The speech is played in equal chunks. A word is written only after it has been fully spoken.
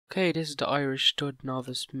Okay, this is the Irish stud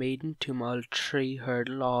novice maiden 2 mile 3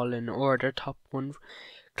 hurdle, all in order. Top 1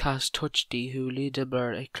 class touch D Hooley,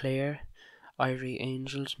 Dibber Eclair, Ivory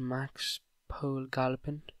Angels, Max, Pole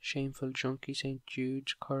Gallopin, Shameful Junkie, St Jude,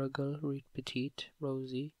 Corrigal, Reed Petite,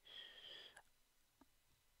 Rosie.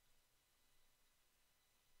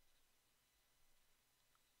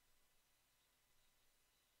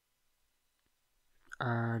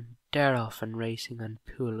 And they're off and racing, and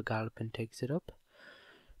Pool Gallopin takes it up.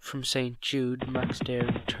 From St Jude, Max there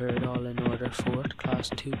in third, all in order. Fourth, class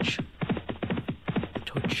Touch.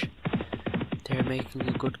 They're making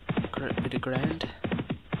a good bit of ground.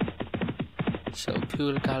 So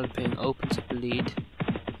Pool Galloping opens up a lead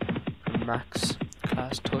from Max,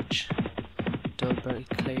 class Touch, Dulberry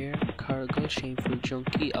Clare, Cargill, Shameful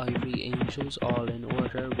Junkie, Ivory Angels, all in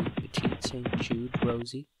order. Reed Petite, St Jude,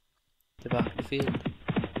 Rosie. The back of the field.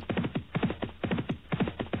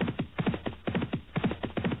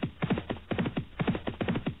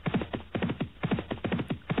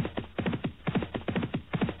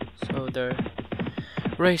 So they're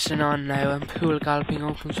racing on now, and Pool Galloping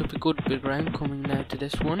opens up a good bit of ground coming now to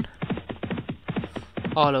this one.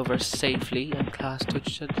 All over safely, and class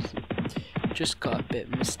Touch just got a bit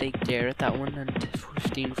of a mistake there at that one, and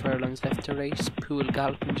 15 furlongs left to race. Pool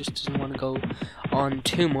Galloping just doesn't want to go on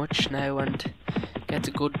too much now, and gets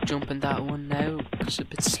a good jump in that one now. It's a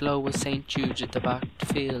bit slow with St Jude at the back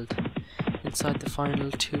field. Inside the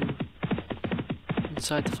final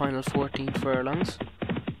 14 furlongs.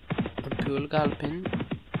 And Pool Galloping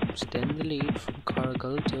still in the lead from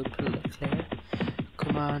Corrigal to Clare.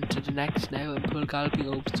 Come on to the next now, and Pool Galloping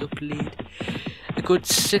opens up the lead. A good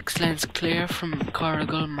 6 lengths clear from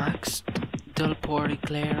Corrigal, Max, Dulpori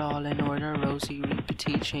Clare, all in order. Rosie, Reed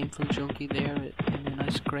Petite, Shameful Junkie there in a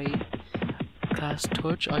nice grey. Class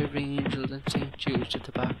Touch, Ivory Angels, and St Jude at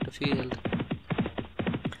the back of the field.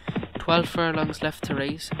 12 furlongs left to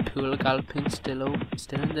race, and Pool Galloping still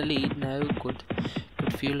in the lead now. Good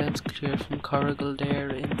few lengths clear from Corrigal there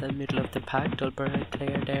in the middle of the pack. Dulberry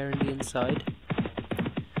Clare there in the inside.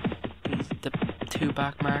 The 2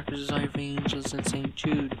 back markers is Ivory Angels and St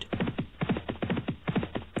Jude.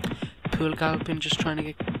 Pool Galloping just trying to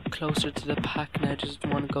get closer to the pack now, doesn't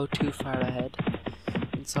want to go too far ahead.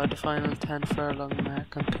 Inside the final 10 furlong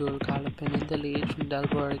mark, and Pool Galloping in the lead from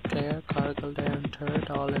Dulberry Clare, Corrigal there in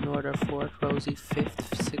third, all in order. Fourth, Rosie 5th,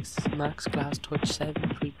 6th, Max, class Touch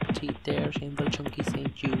 7th, Reed Petite there, Shameful Junkie,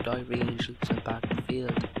 St Jude, Ivory Angels at back the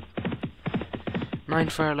field. 9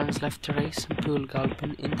 furlongs left to race, and Pool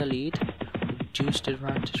Galloping in the lead. Reduced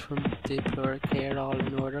advantage from Dulberry Clare, all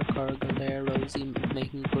in order. Corrigal there, Rosie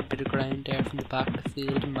making a good bit of ground there from the back of the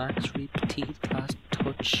field. Max, Reed Petite, class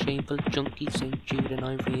Touch, Shameful Junkie, St Jude and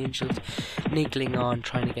Ivory Angels niggling on,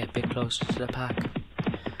 trying to get a bit closer to the pack.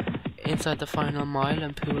 Inside the final mile,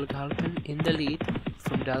 and Pool Galloping in the lead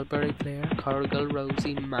from Dulberry Clare, Corrigal,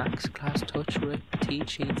 Rosie, Max, class Touch, Reed Petite,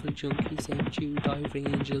 Shameful Junkie, St Jude, Ivory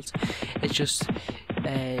Angels. It's just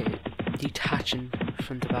detaching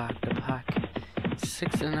from the back of the pack.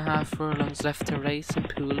 6.5 furlongs left to race, and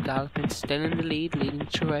Pool Galloping still in the lead, leading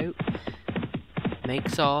throughout.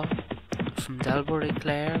 Makes all from Dulberry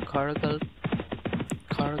Clare, Corrigal,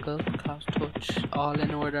 class Touch, all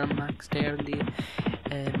in order. Max there in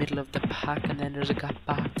the middle of the pack, and then there's a gap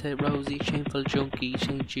back to Rosie, Shameful Junkie,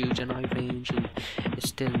 St Jude and Ivory Angel is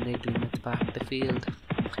still niggling at the back of the field.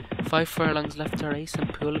 5 furlongs left to race,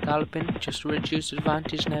 and Pool Galloping just a reduced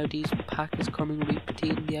advantage now. These pack is coming. Reed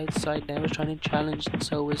Petite on the outside now is trying to challenge, and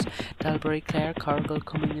so is Dulberry Clare. Corrigal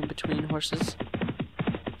coming in between horses,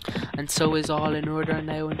 and so is all in order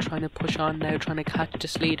now, and trying to push on now, trying to catch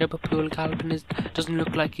this leader. But Pool Galloping doesn't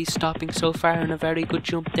look like he's stopping so far, and a very good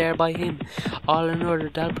jump there by him. All in order,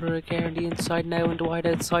 Dulberry Clare on the inside now, and the wide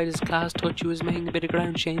outside is class Touch, who is making a bit of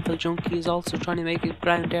ground. Shameful Junkie is also trying to make a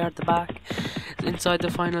ground there at the back. Inside the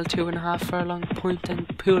final 2.5 furlong point,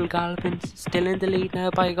 and Pool Galloping still in the lead now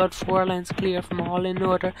by a good 4 lengths clear from all in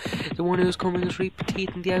order. The one who's coming is Reed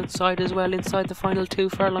Petite on the outside as well. Inside the final 2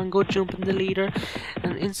 furlong, good jump in the leader,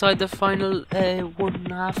 and inside the final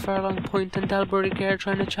 1.5 furlong point, and Dulberry Clare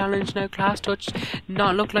trying to challenge now. Class Touch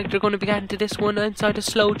not look like they're going to be getting to this one. Inside a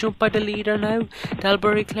slow jump by the leader now.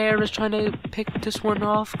 Dulberry Clare is trying to pick this one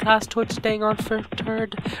off. Class Touch staying on for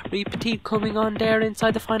third. Reed Petite coming on there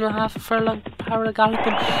inside the final half a furlong. Power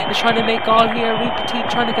Galloping is trying to make all here. Reed Petite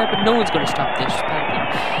trying to get, but no one's going to stop this.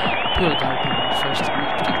 Pool Galloping first,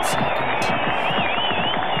 Reed Petite second.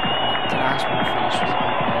 The last one finished was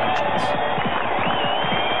Ivory Angels.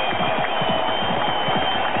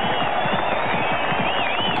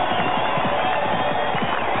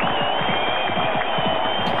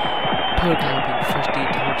 Pool Galloping first, Dean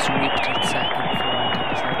Thompson, Reed Petite second, for Ryan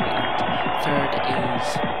Thomas. Third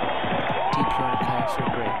is